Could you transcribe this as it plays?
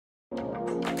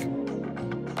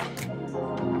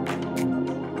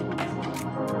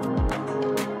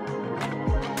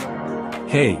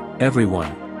Hey,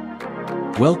 everyone!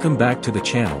 Welcome back to the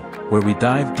channel, where we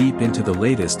dive deep into the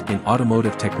latest in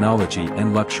automotive technology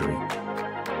and luxury.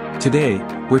 Today,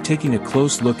 we're taking a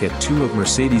close look at two of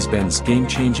Mercedes-Benz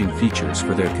game-changing features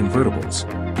for their convertibles,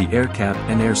 the AIRCAP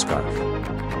and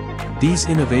AIRSCARF. These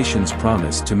innovations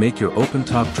promise to make your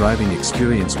open-top driving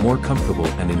experience more comfortable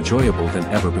and enjoyable than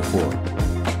ever before.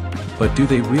 But do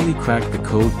they really crack the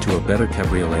code to a better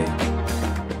cabriolet?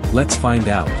 Let's find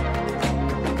out.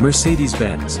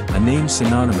 Mercedes-Benz, a name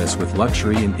synonymous with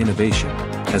luxury and innovation,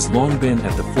 has long been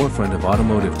at the forefront of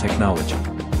automotive technology.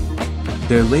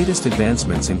 Their latest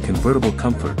advancements in convertible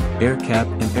comfort, AIRCAP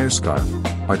and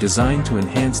AIRSCARF, are designed to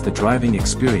enhance the driving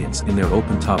experience in their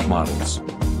open-top models.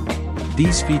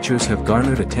 These features have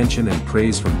garnered attention and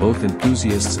praise from both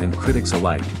enthusiasts and critics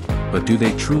alike, but do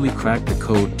they truly crack the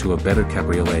code to a better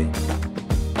cabriolet?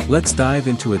 Let's dive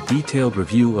into a detailed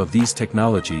review of these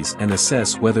technologies and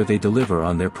assess whether they deliver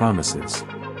on their promises.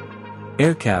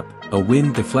 AIRCAP, a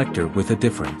wind deflector with a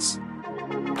difference.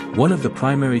 One of the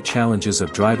primary challenges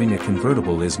of driving a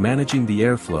convertible is managing the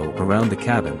airflow around the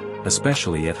cabin,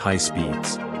 especially at high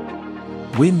speeds.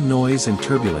 Wind noise and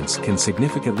turbulence can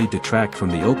significantly detract from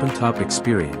the open-top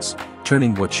experience,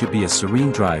 turning what should be a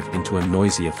serene drive into a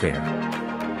noisy affair.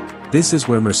 This is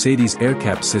where Mercedes'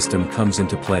 AIRCAP system comes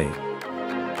into play.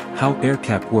 How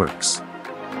AIRCAP works.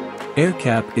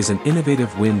 AIRCAP is an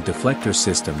innovative wind deflector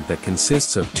system that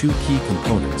consists of two key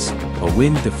components, a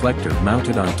wind deflector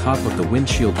mounted on top of the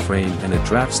windshield frame and a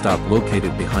draft stop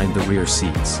located behind the rear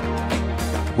seats.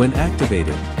 When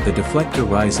activated, the deflector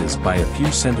rises by a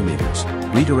few centimeters,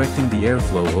 redirecting the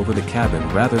airflow over the cabin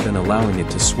rather than allowing it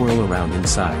to swirl around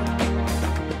inside.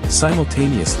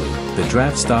 Simultaneously, the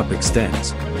draft stop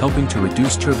extends, helping to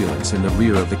reduce turbulence in the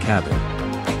rear of the cabin.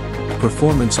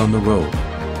 Performance on the road.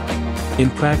 In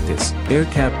practice,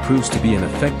 AIRCAP proves to be an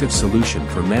effective solution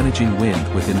for managing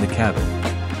wind within the cabin.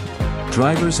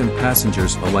 Drivers and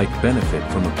passengers alike benefit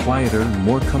from a quieter and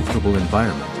more comfortable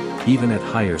environment, even at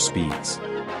higher speeds.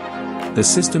 The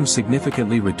system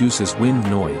significantly reduces wind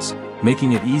noise,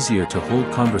 making it easier to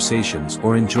hold conversations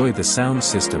or enjoy the sound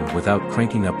system without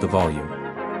cranking up the volume.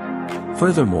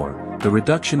 Furthermore, the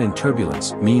reduction in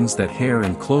turbulence means that hair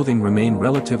and clothing remain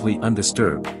relatively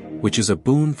undisturbed, which is a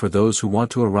boon for those who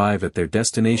want to arrive at their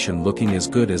destination looking as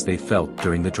good as they felt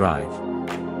during the drive.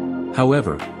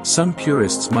 However, some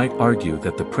purists might argue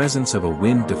that the presence of a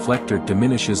wind deflector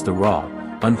diminishes the raw,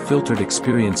 unfiltered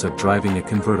experience of driving a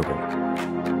convertible.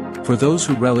 For those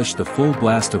who relish the full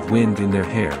blast of wind in their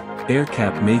hair,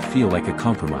 AIRCAP may feel like a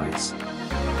compromise.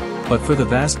 But for the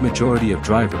vast majority of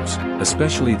drivers,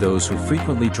 especially those who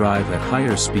frequently drive at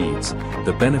higher speeds,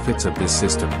 the benefits of this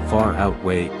system far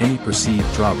outweigh any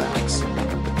perceived drawbacks.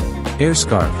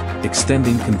 AIRSCARF,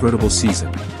 extending convertible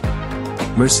season.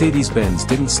 Mercedes-Benz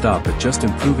didn't stop at just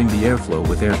improving the airflow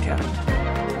with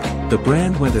AIRCAP. The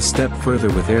brand went a step further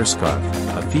with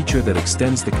AIRSCARF, a feature that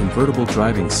extends the convertible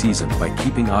driving season by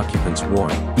keeping occupants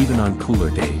warm, even on cooler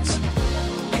days.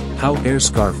 How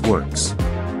AIRSCARF works.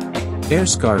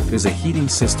 AIRSCARF is a heating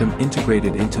system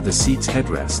integrated into the seat's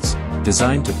headrests,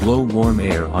 designed to blow warm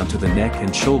air onto the neck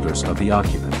and shoulders of the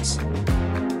occupants.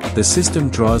 The system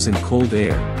draws in cold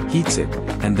air, heats it,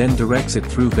 and then directs it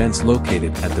through vents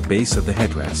located at the base of the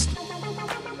headrest.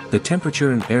 The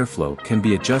temperature and airflow can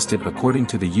be adjusted according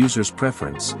to the user's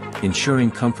preference, ensuring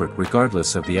comfort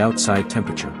regardless of the outside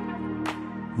temperature.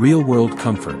 Real-world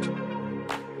comfort.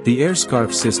 The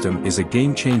AIRSCARF system is a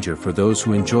game-changer for those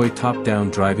who enjoy top-down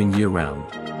driving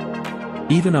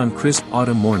year-round. Even on crisp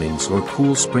autumn mornings or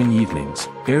cool spring evenings,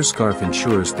 AIRSCARF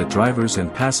ensures that drivers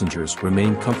and passengers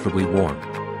remain comfortably warm.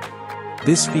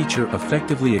 This feature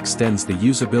effectively extends the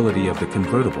usability of the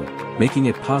convertible, making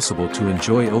it possible to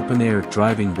enjoy open-air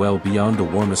driving well beyond the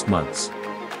warmest months.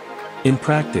 In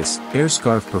practice,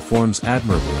 AIRSCARF performs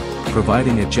admirably,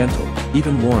 providing a gentle,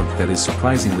 even warmth that is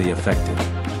surprisingly effective.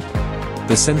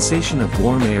 The sensation of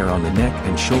warm air on the neck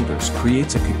and shoulders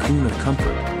creates a cocoon of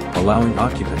comfort, allowing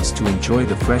occupants to enjoy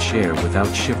the fresh air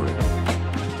without shivering.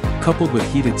 Coupled with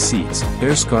heated seats,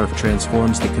 AIRSCARF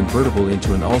transforms the convertible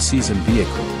into an all-season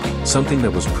vehicle, something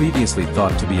that was previously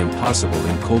thought to be impossible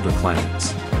in colder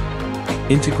climates.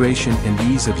 Integration and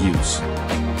ease of use.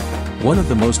 One of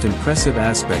the most impressive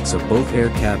aspects of both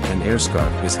AIRCAP and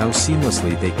AIRSCARF is how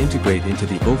seamlessly they integrate into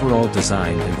the overall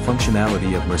design and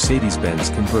functionality of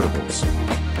Mercedes-Benz convertibles.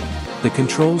 The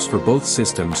controls for both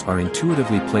systems are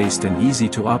intuitively placed and easy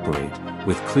to operate,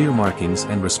 with clear markings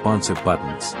and responsive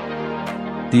buttons.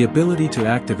 The ability to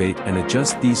activate and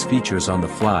adjust these features on the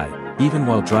fly, even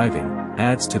while driving,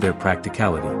 adds to their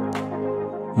practicality.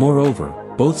 Moreover,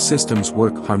 both systems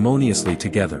work harmoniously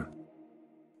together.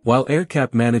 While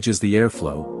AIRCAP manages the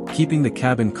airflow, keeping the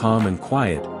cabin calm and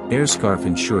quiet, AIRSCARF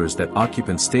ensures that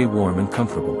occupants stay warm and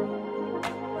comfortable.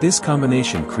 This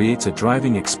combination creates a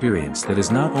driving experience that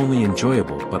is not only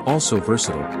enjoyable but also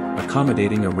versatile,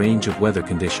 accommodating a range of weather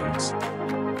conditions.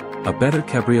 A better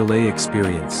cabriolet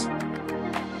experience.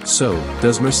 So,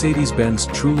 does Mercedes-Benz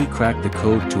truly crack the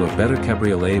code to a better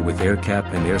cabriolet with AIRCAP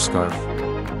and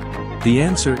AIRSCARF? The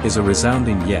answer is a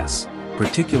resounding yes,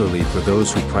 particularly for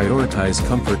those who prioritize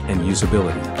comfort and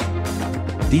usability.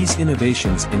 These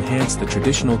innovations enhance the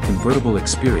traditional convertible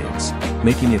experience,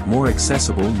 making it more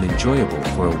accessible and enjoyable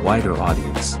for a wider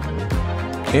audience.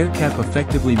 AIRCAP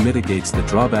effectively mitigates the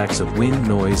drawbacks of wind,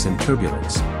 noise and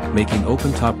turbulence, making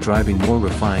open-top driving more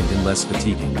refined and less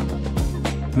fatiguing.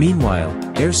 Meanwhile,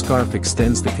 AIRSCARF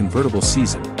extends the convertible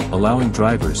season, allowing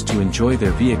drivers to enjoy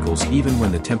their vehicles even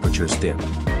when the temperatures dip.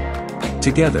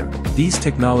 Together, these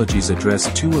technologies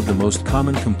address two of the most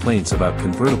common complaints about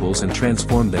convertibles and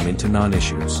transform them into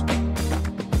non-issues.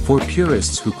 For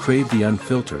purists who crave the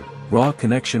unfiltered, raw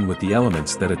connection with the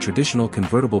elements that a traditional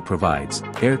convertible provides,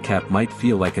 AIRCAP might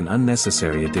feel like an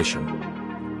unnecessary addition.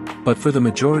 But for the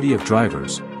majority of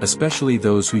drivers, especially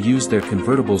those who use their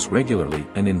convertibles regularly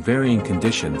and in varying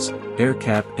conditions,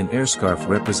 AIRCAP and AIRSCARF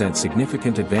represent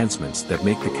significant advancements that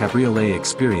make the cabriolet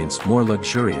experience more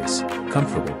luxurious,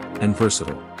 comfortable, and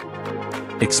versatile.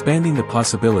 Expanding the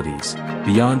possibilities,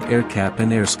 beyond AIRCAP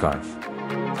and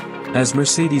AIRSCARF. As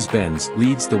Mercedes-Benz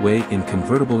leads the way in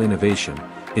convertible innovation,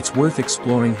 it's worth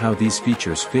exploring how these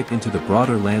features fit into the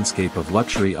broader landscape of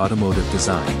luxury automotive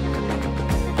design.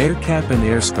 AIRCAP and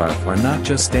AIRSCARF are not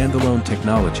just standalone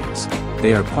technologies,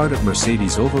 they are part of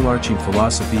Mercedes' overarching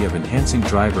philosophy of enhancing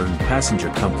driver and passenger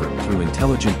comfort through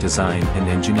intelligent design and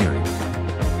engineering.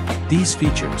 These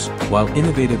features, while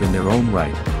innovative in their own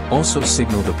right, also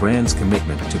signal the brand's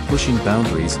commitment to pushing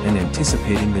boundaries and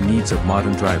anticipating the needs of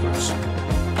modern drivers.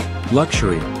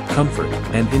 Luxury, comfort,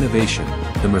 and innovation,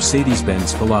 the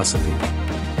Mercedes-Benz philosophy.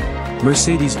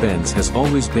 Mercedes-Benz has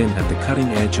always been at the cutting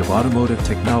edge of automotive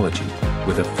technology,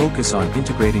 with a focus on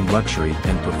integrating luxury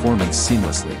and performance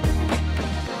seamlessly.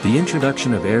 The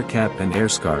introduction of AIRCAP and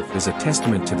AIRSCARF is a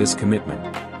testament to this commitment,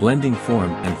 blending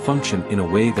form and function in a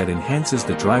way that enhances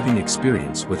the driving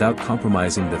experience without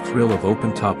compromising the thrill of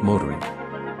open-top motoring.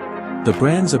 The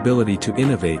brand's ability to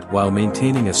innovate while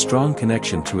maintaining a strong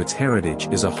connection to its heritage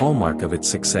is a hallmark of its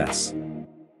success.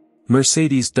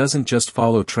 Mercedes doesn't just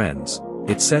follow trends,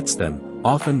 it sets them,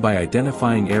 often by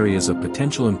identifying areas of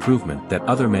potential improvement that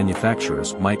other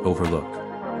manufacturers might overlook.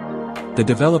 The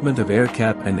development of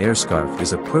AIRCAP and AIRSCARF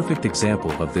is a perfect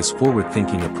example of this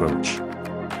forward-thinking approach.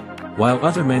 While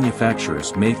other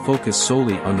manufacturers may focus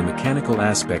solely on the mechanical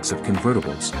aspects of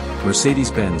convertibles,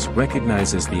 Mercedes-Benz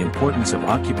recognizes the importance of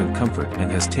occupant comfort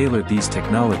and has tailored these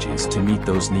technologies to meet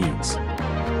those needs.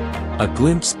 A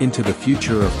glimpse into the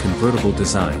future of convertible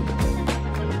design.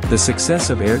 The success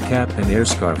of AIRCAP and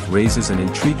AIRSCARF raises an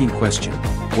intriguing question: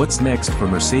 what's next for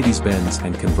Mercedes-Benz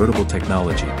and convertible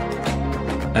technology?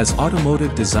 As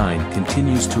automotive design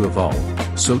continues to evolve,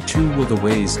 so too will the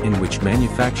ways in which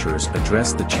manufacturers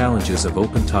address the challenges of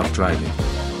open-top driving.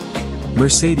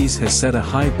 Mercedes has set a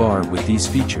high bar with these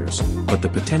features, but the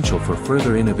potential for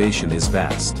further innovation is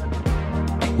vast.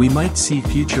 We might see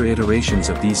future iterations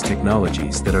of these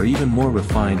technologies that are even more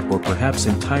refined or perhaps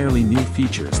entirely new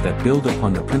features that build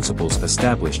upon the principles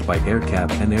established by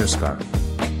AIRCAP and AIRSCARF.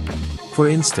 For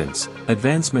instance,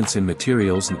 advancements in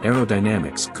materials and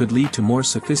aerodynamics could lead to more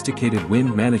sophisticated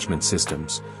wind management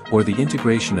systems, or the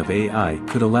integration of AI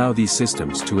could allow these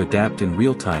systems to adapt in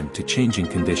real time to changing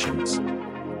conditions.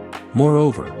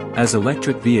 Moreover, as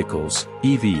electric vehicles,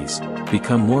 EVs,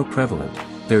 become more prevalent,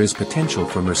 there is potential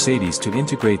for Mercedes to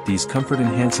integrate these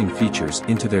comfort-enhancing features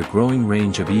into their growing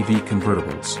range of EV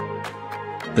convertibles.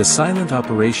 The silent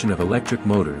operation of electric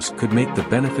motors could make the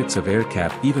benefits of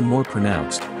AIRCAP even more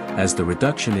pronounced, as the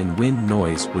reduction in wind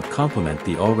noise would complement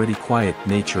the already quiet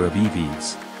nature of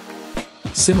EVs.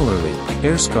 Similarly,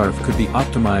 AIRSCARF could be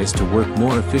optimized to work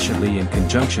more efficiently in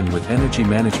conjunction with energy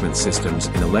management systems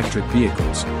in electric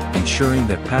vehicles, ensuring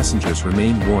that passengers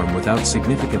remain warm without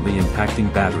significantly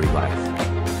impacting battery life.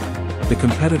 The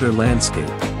competitor landscape: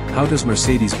 how does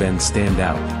Mercedes-Benz stand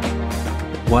out?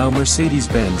 While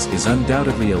Mercedes-Benz is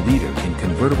undoubtedly a leader in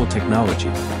convertible technology,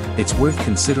 it's worth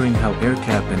considering how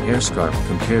AIRCAP and AIRSCARF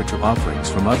compare to offerings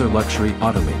from other luxury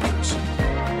automakers.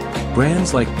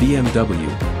 Brands like BMW,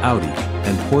 Audi,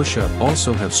 and Porsche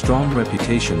also have strong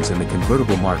reputations in the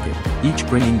convertible market, each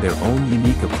bringing their own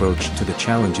unique approach to the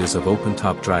challenges of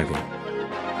open-top driving.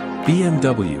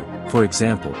 BMW, for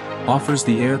example, offers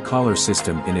the air collar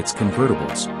system in its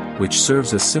convertibles, which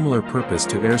serves a similar purpose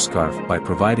to AIRSCARF by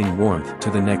providing warmth to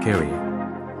the neck area.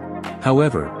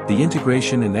 However, the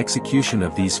integration and execution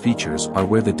of these features are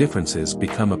where the differences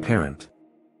become apparent.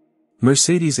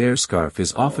 Mercedes AIRSCARF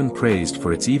is often praised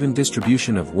for its even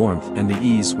distribution of warmth and the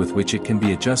ease with which it can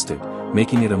be adjusted,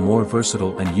 making it a more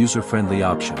versatile and user-friendly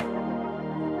option.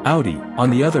 Audi,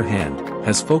 on the other hand,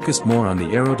 has focused more on the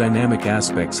aerodynamic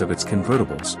aspects of its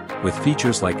convertibles, with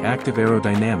features like active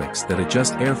aerodynamics that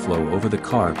adjust airflow over the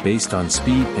car based on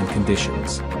speed and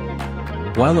conditions.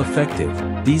 While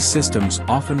effective, these systems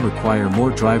often require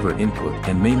more driver input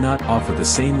and may not offer the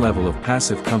same level of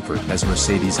passive comfort as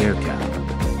Mercedes AIRCAP.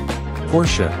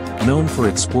 Porsche, known for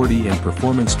its sporty and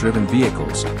performance-driven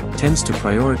vehicles, tends to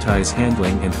prioritize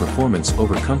handling and performance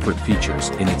over comfort features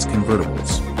in its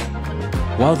convertibles.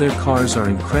 While their cars are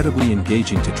incredibly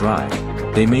engaging to drive,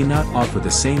 they may not offer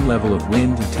the same level of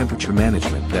wind and temperature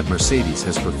management that Mercedes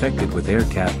has perfected with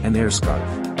AIRCAP and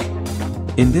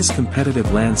AIRSCARF. In this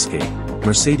competitive landscape,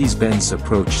 Mercedes-Benz's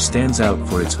approach stands out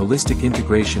for its holistic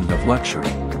integration of luxury,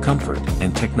 comfort,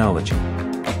 and technology.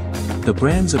 The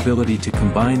brand's ability to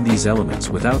combine these elements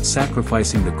without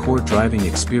sacrificing the core driving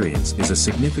experience is a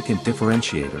significant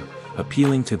differentiator,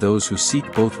 appealing to those who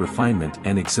seek both refinement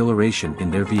and exhilaration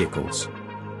in their vehicles.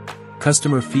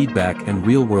 Customer feedback and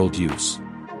real-world use.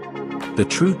 The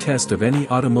true test of any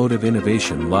automotive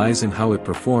innovation lies in how it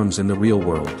performs in the real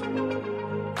world.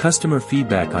 Customer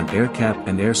feedback on AIRCAP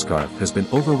and AIRSCARF has been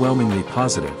overwhelmingly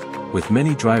positive, with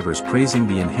many drivers praising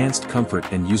the enhanced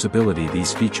comfort and usability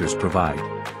these features provide.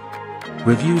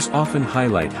 Reviews often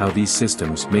highlight how these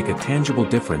systems make a tangible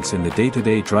difference in the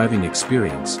day-to-day driving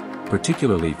experience,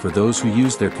 particularly for those who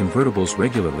use their convertibles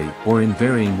regularly or in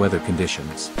varying weather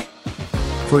conditions.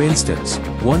 For instance,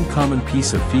 one common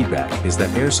piece of feedback is that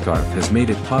AIRSCARF has made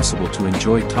it possible to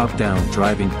enjoy top-down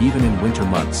driving even in winter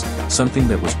months, something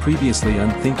that was previously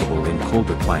unthinkable in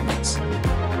colder climates.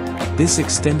 This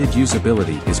extended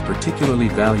usability is particularly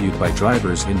valued by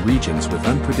drivers in regions with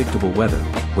unpredictable weather,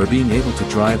 where being able to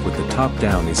drive with the top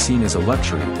down is seen as a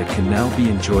luxury that can now be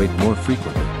enjoyed more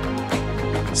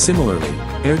frequently. Similarly,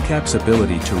 AIRCAP's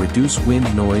ability to reduce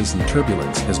wind noise and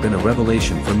turbulence has been a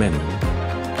revelation for many.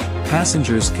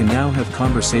 Passengers can now have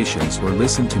conversations or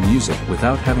listen to music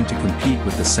without having to compete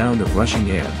with the sound of rushing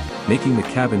air, making the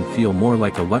cabin feel more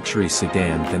like a luxury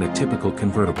sedan than a typical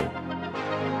convertible.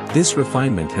 This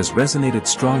refinement has resonated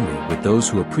strongly with those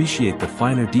who appreciate the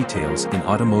finer details in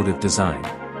automotive design.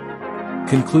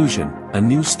 Conclusion: a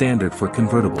new standard for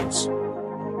convertibles.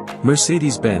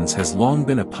 Mercedes-Benz has long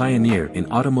been a pioneer in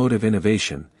automotive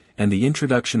innovation, and the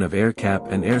introduction of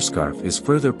AIRCAP and AIRSCARF is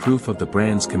further proof of the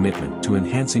brand's commitment to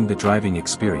enhancing the driving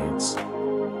experience.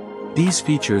 These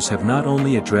features have not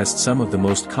only addressed some of the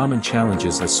most common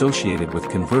challenges associated with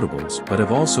convertibles but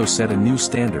have also set a new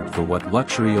standard for what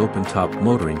luxury open-top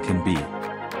motoring can be.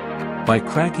 By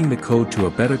cracking the code to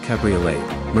a better cabriolet,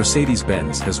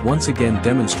 Mercedes-Benz has once again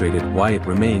demonstrated why it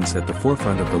remains at the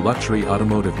forefront of the luxury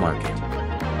automotive market.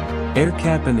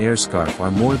 AIRCAP and AIRSCARF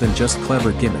are more than just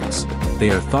clever gimmicks, they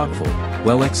are thoughtful,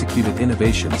 well-executed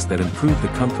innovations that improve the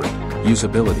comfort,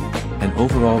 usability, and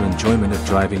overall enjoyment of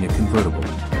driving a convertible.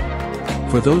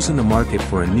 For those in the market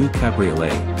for a new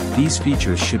cabriolet, these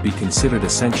features should be considered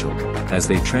essential, as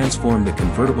they transform the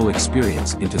convertible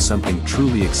experience into something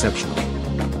truly exceptional.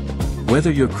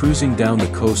 Whether you're cruising down the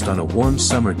coast on a warm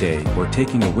summer day or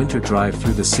taking a winter drive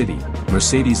through the city,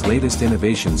 Mercedes' latest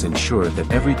innovations ensure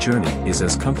that every journey is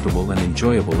as comfortable and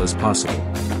enjoyable as possible.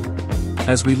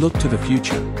 As we look to the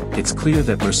future, it's clear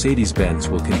that Mercedes-Benz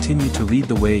will continue to lead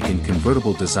the way in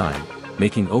convertible design,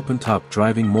 making open-top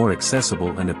driving more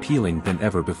accessible and appealing than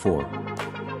ever before.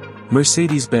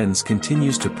 Mercedes-Benz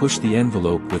continues to push the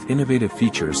envelope with innovative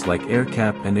features like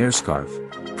AIRCAP and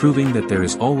AIRSCARF, proving that there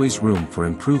is always room for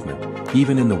improvement,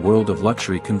 even in the world of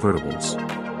luxury convertibles.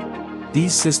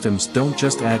 These systems don't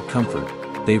just add comfort,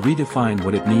 they redefine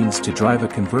what it means to drive a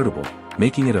convertible,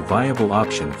 making it a viable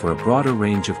option for a broader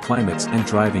range of climates and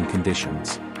driving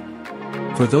conditions.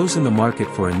 For those in the market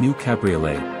for a new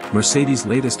cabriolet, Mercedes'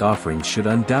 latest offerings should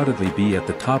undoubtedly be at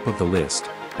the top of the list,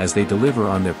 as they deliver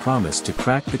on their promise to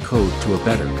crack the code to a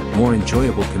better, more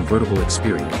enjoyable convertible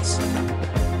experience.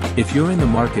 If you're in the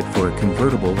market for a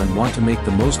convertible and want to make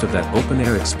the most of that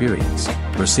open-air experience,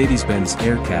 Mercedes-Benz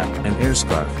AIRCAP and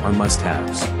AIRSCARF are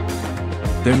must-haves.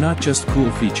 They're not just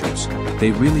cool features,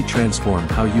 they really transform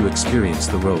how you experience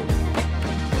the road.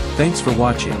 Thanks for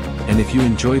watching, and if you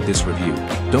enjoyed this review,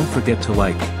 don't forget to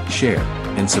like, share,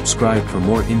 and subscribe for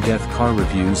more in-depth car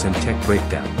reviews and tech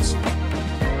breakdowns.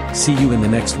 See you in the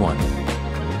next one.